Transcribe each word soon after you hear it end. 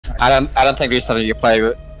I don't think there's something you play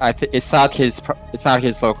with. It's not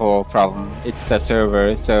his local problem. It's the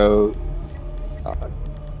server. So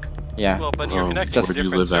yeah. Well, but you're connected to where do you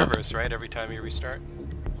different live at? servers, right? Every time you restart.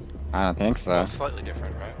 I don't think so. Well, slightly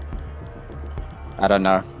different, right? I don't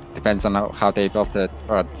know. Depends on how they built it,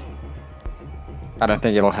 but I don't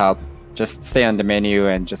think it'll help. Just stay on the menu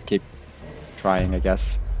and just keep trying, I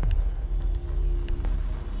guess.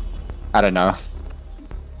 I don't know.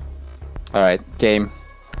 Alright, game.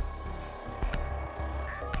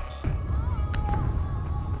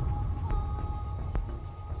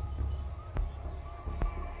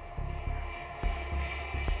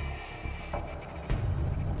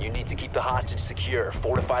 You need to keep the hostage secure.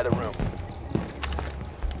 Fortify the room.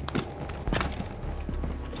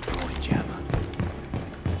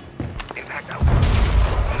 Impact out.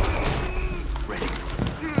 Ready.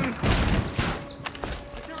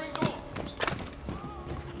 Securing doors.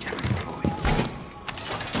 Camera deployed.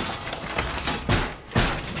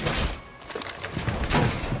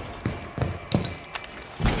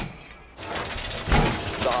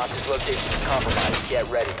 The hostage location is compromised. Get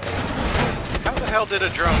ready. How the hell did a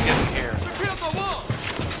drone get in here?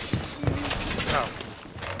 Oh,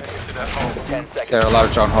 maybe through that hole. 10 seconds. There are a lot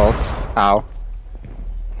of drone holes. Ow.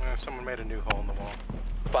 Someone made a new hole in the wall.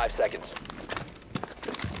 5 seconds.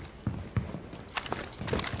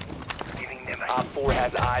 Op 4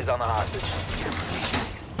 has eyes on the hostage.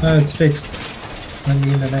 No, it's fixed. Let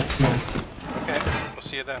me in the next one. Okay, we'll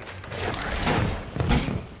see you then.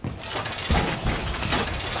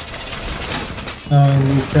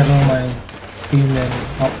 And you set all my Steam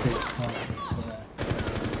and optic on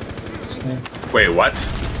screen. Wait, what?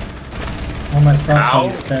 All my stuff How?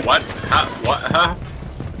 on set. What? How? What? Huh?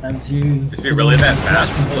 And you. Is he really that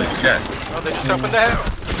fast? Holy shit. Oh, they just opened the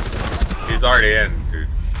house. He's already in, dude.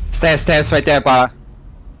 Stairs right there, Bala.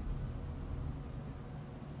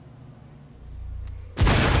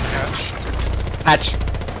 Hatch.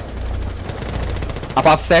 Up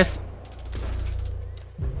upstairs.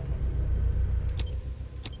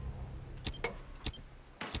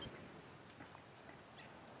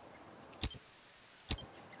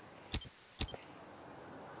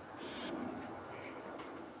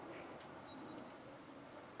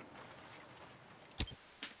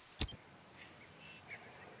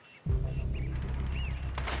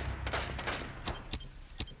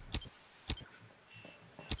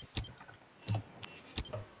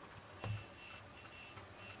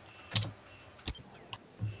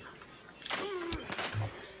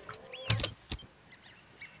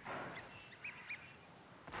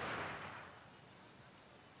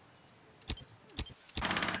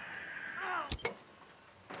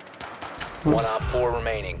 One op 4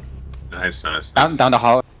 remaining. Nice, nice, nice. Down the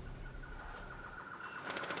hall.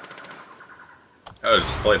 Oh,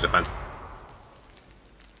 display defense.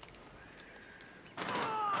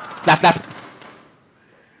 Left.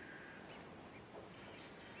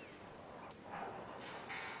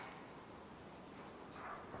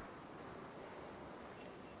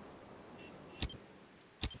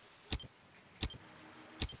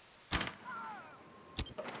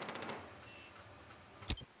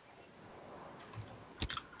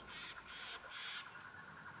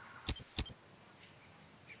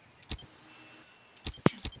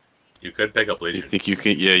 You could pick up You Legion. think you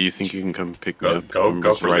can? Yeah, you think you can come pick me up? Go I'm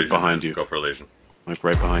for right Legion. behind you. Go for Legion. Like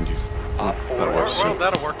right behind you. Op 4 That works. Well,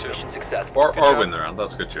 that'll work too. mission successful. Or Good job. win the round.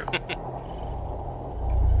 That's good too. With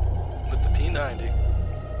the P90.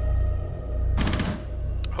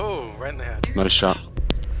 Oh, right in the head. Nice shot.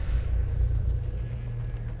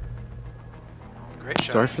 Great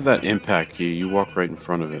shot. Sorry for that impact. You walked right in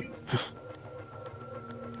front of it.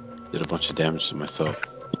 Did a bunch of damage to myself.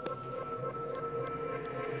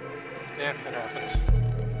 Yeah, it happens.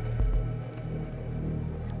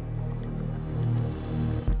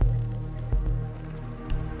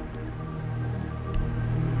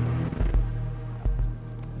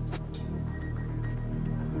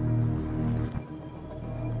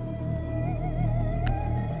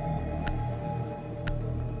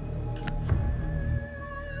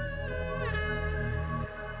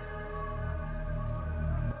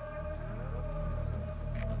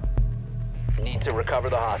 Need to recover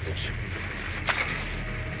the hostage.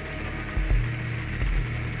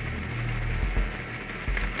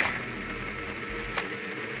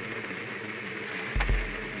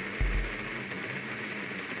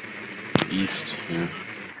 East, yeah.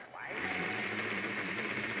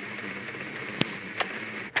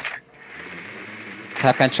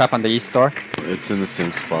 Tap and trap on the east door. It's in the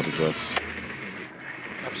same spot as us.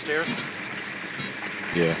 Upstairs?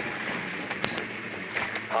 Yeah.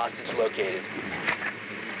 Hostage located.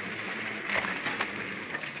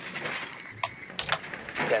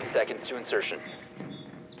 10 seconds to insertion.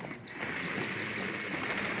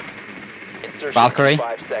 Insertion Valkyrie. in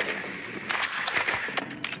 5 seconds.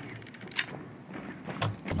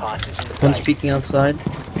 Hostage in One sight. speaking outside.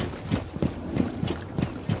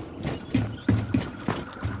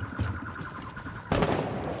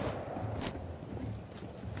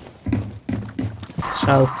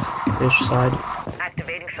 South-ish side.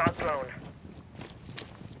 Activating shock drone.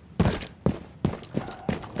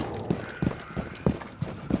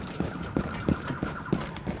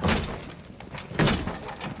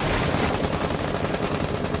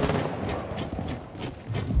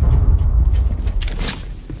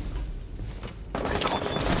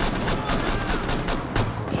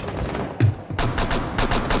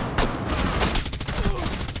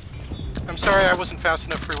 I'm sorry, I wasn't fast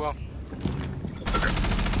enough for well.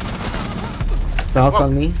 Valk Whoa,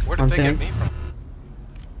 on me. where did On they ping. get me from?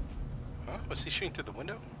 Huh? Was he shooting through the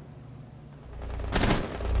window?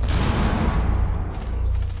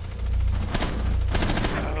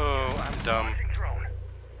 Oh, I'm dumb.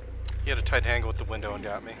 He had a tight angle with the window and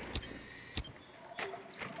got me.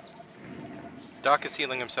 Doc is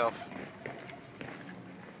healing himself.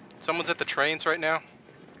 Someone's at the trains right now.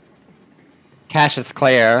 Cache is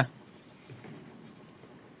clear.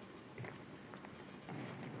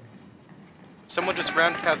 Someone just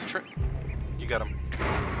ran past the train. You got him.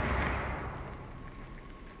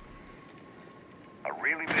 A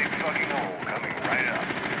really big fucking hole coming right up.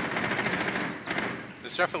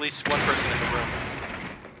 There's definitely at least one person in the room.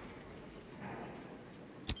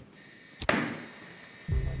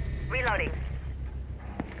 Reloading.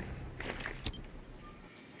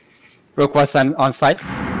 Rook was on site.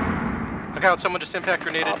 Look out, someone just impact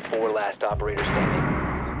grenaded. Op 4 last operator standing.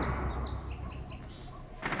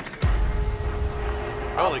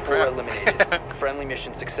 Holy Op 4 crap. eliminated. Friendly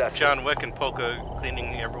mission successful. John Wick and Polka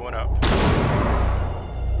cleaning everyone up.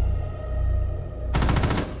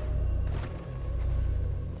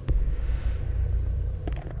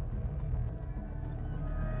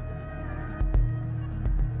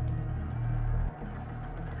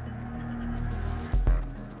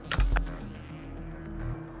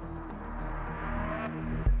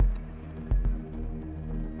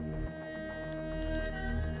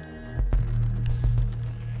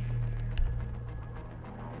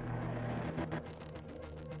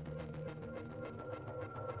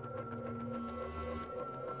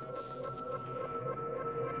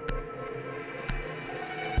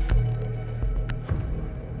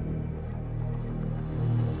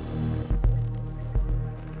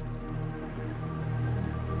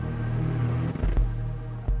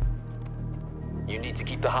 You need to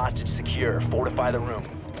keep the hostage secure. Fortify the room.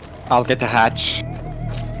 I'll get the hatch.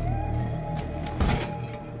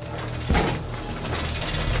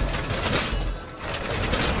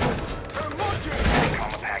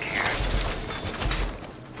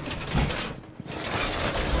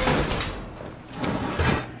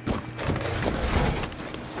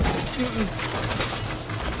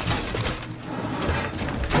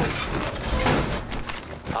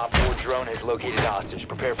 Op 4 drone has located hostage.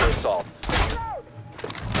 Prepare for assault.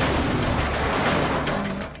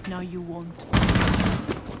 Now you won't.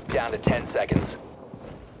 Down to 10 seconds.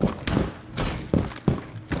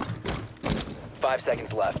 5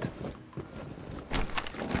 seconds left.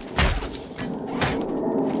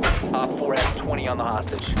 Op 4 has 20 on the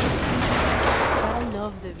hostage. I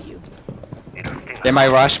love the view. They might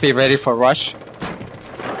rush. Be ready for rush.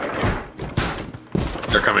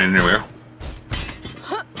 They're coming in anywhere.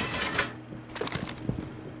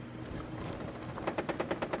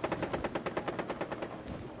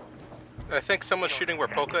 I think someone's shooting where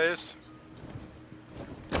Polka is.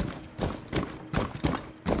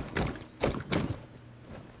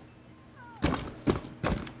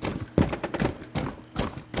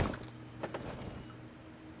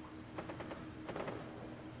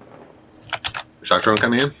 Shock drone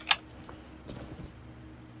coming in.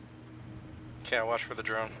 Can't watch for the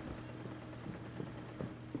drone.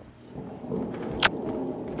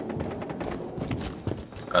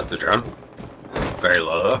 Got the drone. Very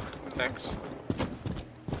low. Thanks.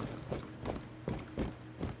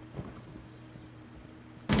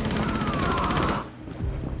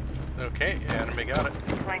 Okay, enemy got it.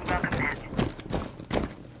 Deploying welcome mat.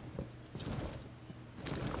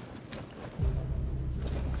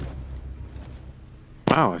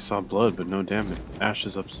 Wow, I saw blood, but no damage. Ash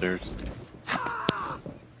is upstairs.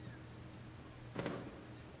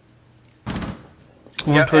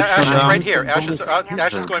 Yeah, push Ash is down. right here. Ash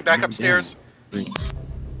is going back upstairs.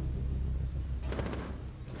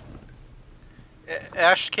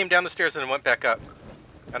 Ash came down the stairs and went back up.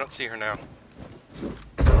 I don't see her now.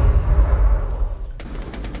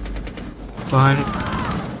 Fine.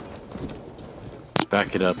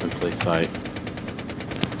 Back it up and play sight.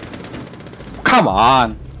 Come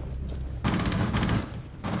on.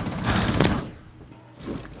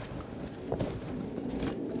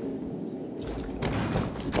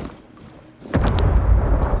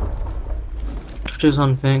 Just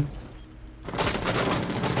on ping.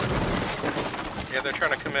 Yeah, they're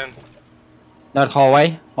trying to come in. That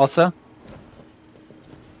hallway also.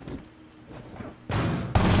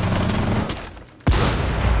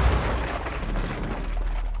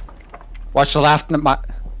 Watch the left.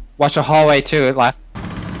 Watch the hallway too. Left.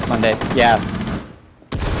 Monday. Yeah.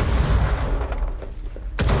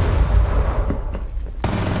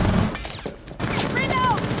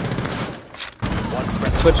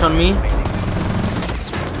 Switch on me.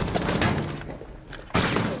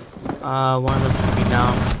 One of them should be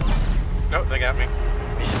down. Nope, they got me.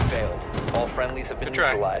 Mission failed. All friendlies have been Good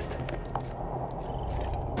try. neutralized.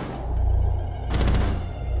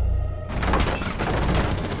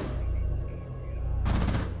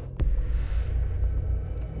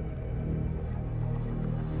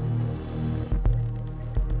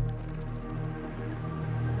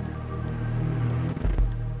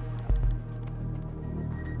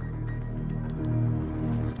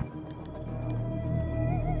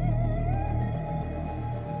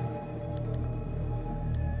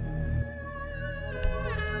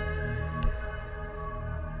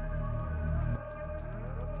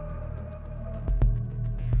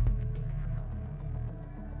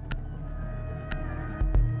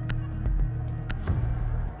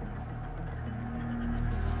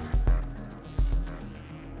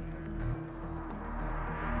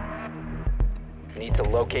 Need to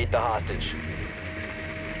locate the hostage.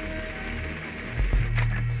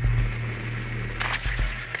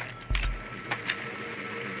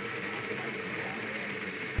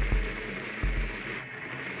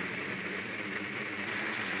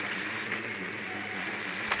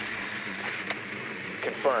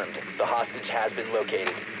 Confirmed. The hostage has been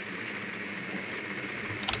located.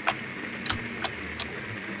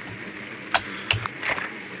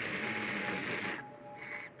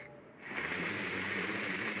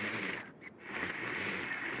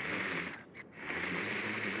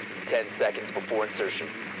 Seconds before insertion.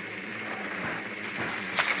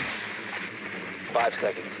 5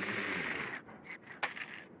 seconds.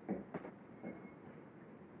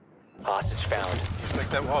 Hostage found. Looks like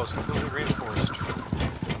that wall is completely reinforced.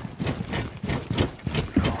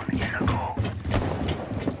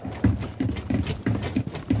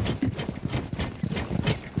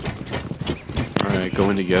 Alright,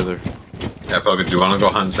 going together. Yeah, Poke, do you want to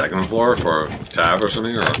go hunt second floor for tab or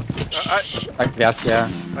something, or? I guess, yeah.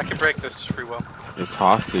 I can break this free will. It's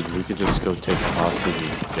hostage. We could just go take the hostage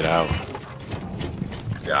and get out.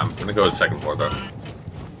 Yeah, I'm gonna go to second floor though.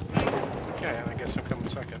 Okay, I guess I'm coming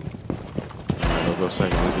second. Alright, I'll go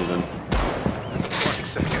second with you then. 1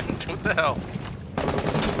 second. What the hell?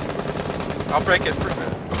 I'll break it for a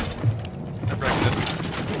minute. I'll break this.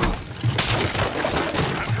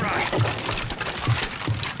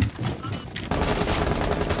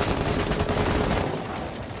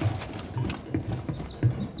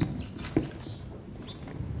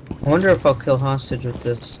 I wonder if I'll kill hostage with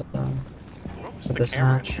this. What was With the this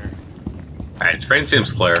camera in hatch. here? Alright, train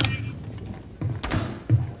seems clear.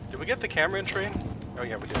 Did we get the camera in train? Oh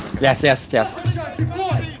yeah, we did. Okay. Yes, yes, yes.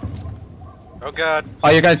 Oh god. Oh,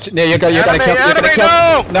 you're gonna kill. You're gonna Enemy, kill. You're gonna enemy,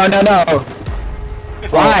 kill. No, no, no.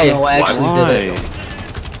 Why? No, I actually did it.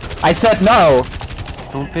 Why? I said no.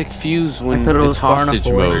 Don't pick fuse when thought it it's was far enough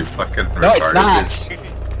hostage away. You're mode. fucking retarded. No, it's not. dude.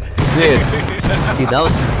 Dude. Dude, that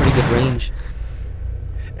was some pretty good range.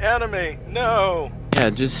 Enemy, no. Yeah,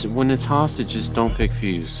 just when it's hostage, just don't pick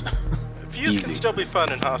fuse. Fuse can Easy. still be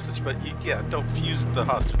fun in hostage, but yeah, don't fuse the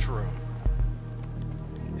hostage room.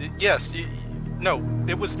 Yes, no,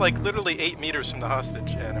 it was like literally 8 meters from the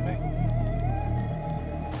hostage enemy.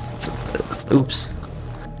 Oops.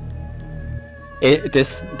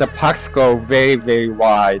 The pucks go very, very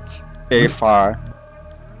wide, very far.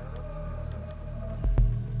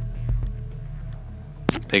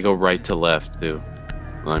 They go right to left too.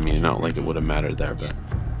 Well, I mean, not like it would have mattered there, but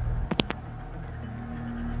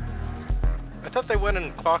I thought they went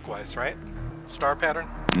in clockwise, right? Star pattern?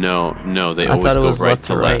 no, they I always thought it go was right left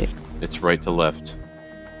to to left. right. It's right to left.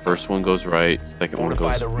 First one goes right, second one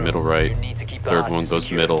Fortify goes the room. middle right, You need to keep the third one hostage goes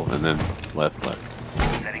secure. middle, and then left.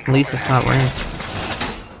 At least it's not rain.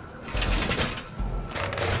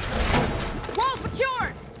 Wall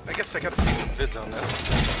secured! I guess I gotta see some vids on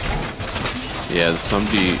that. Yeah,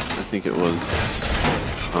 somebody, I think it was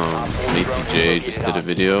Macy J, just did a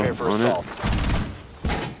video on it.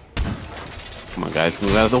 Come on, guys,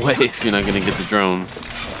 move out of the way. If you're not gonna get the drone,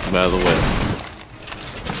 move out of the way.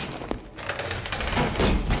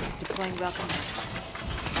 Deploying welcome.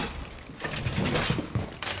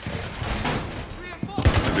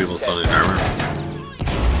 People still need armor.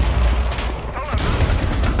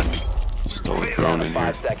 Stole a drone in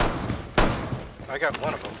here. 5 seconds. I got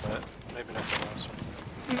one of them, but maybe not the last one.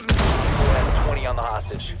 We'll have 20 on the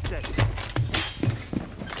hostage.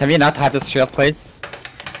 Can we not have this shield, please?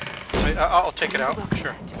 I'll take it out.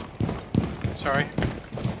 Sure. Sorry.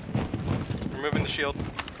 Removing the shield.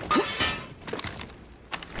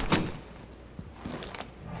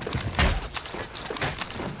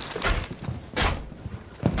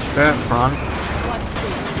 They're in front. Watch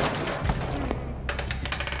this.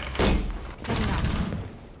 Setting up.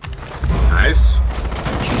 Nice.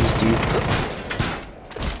 Jeez, dude.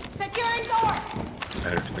 Securing door.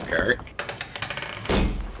 Better for the carry.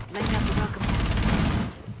 Laying out the welcome.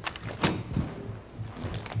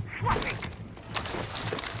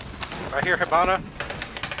 I hear Hibana.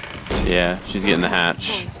 Yeah, she's getting the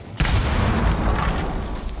hatch.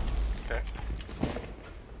 Okay.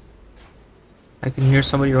 I can hear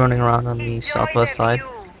somebody running around on the southwest side.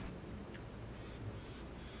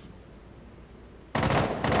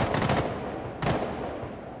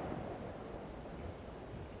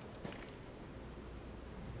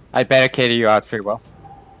 I barricaded you out pretty well.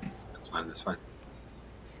 That's fine.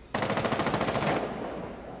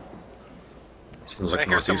 Sounds I like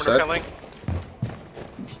hear northeast someone side. repelling.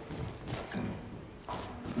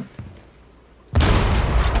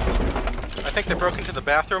 I think they broke into the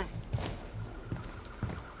bathroom.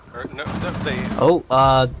 Or no, they. Oh, you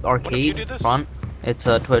do arcade this? front. It's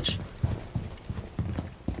Twitch.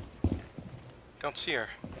 Don't see her.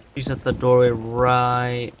 She's at the doorway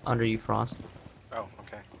right under you, Frost. Oh,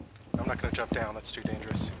 okay. I'm not gonna jump down. That's too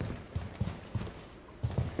dangerous.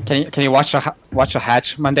 Can you watch the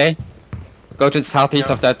hatch, Monday? Go to the southeast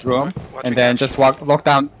Yeah. of that room, Watching and then hatch. just walk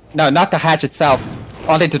down. No, not the hatch itself.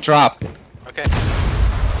 Only to drop. Okay.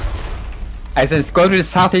 As in, go to the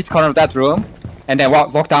southeast corner of that room, and then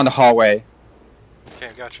walk down the hallway.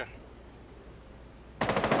 Okay, gotcha.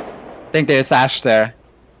 I think there's Ash there,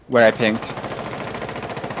 where I pinged.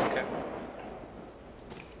 Okay.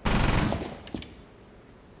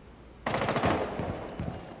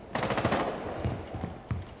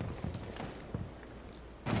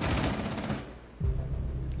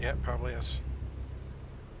 Yeah, probably is.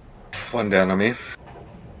 One down on me.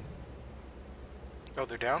 Oh,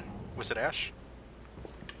 they're down? Was it Ash?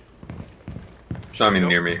 No, I mean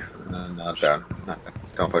near me. Not down. Not down.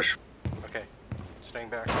 Don't push. Okay. Staying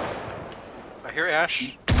back. I hear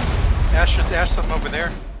Ash. Ash, is Ash something over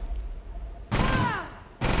there?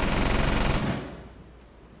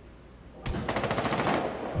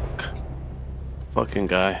 Fucking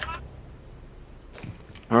guy.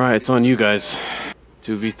 Alright, it's on you guys.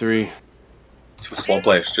 2v3. Just slow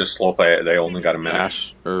play. It's just slow play. They only got a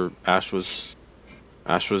minute. Ash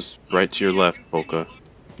was right to your left, Polka.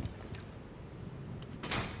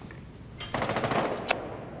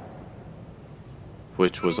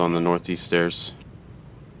 Which was on the northeast stairs.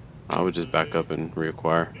 I would just back up and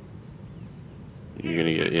reacquire. You're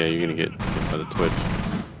gonna get by the Twitch.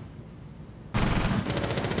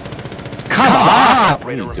 Come on! What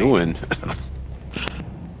are you doing?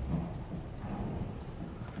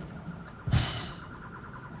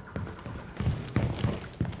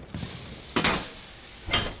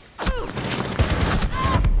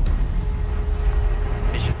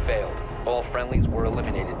 Mission failed. All friendlies were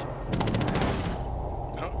eliminated.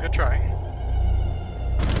 Oh, good try.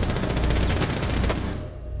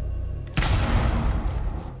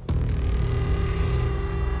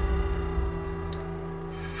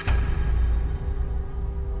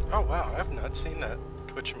 Oh wow, I've not seen that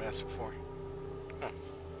Twitch mask before. Huh.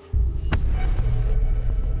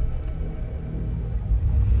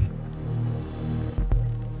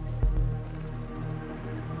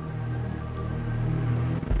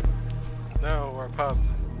 No, we're a pub.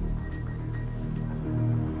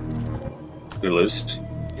 We lose.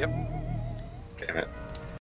 Yep.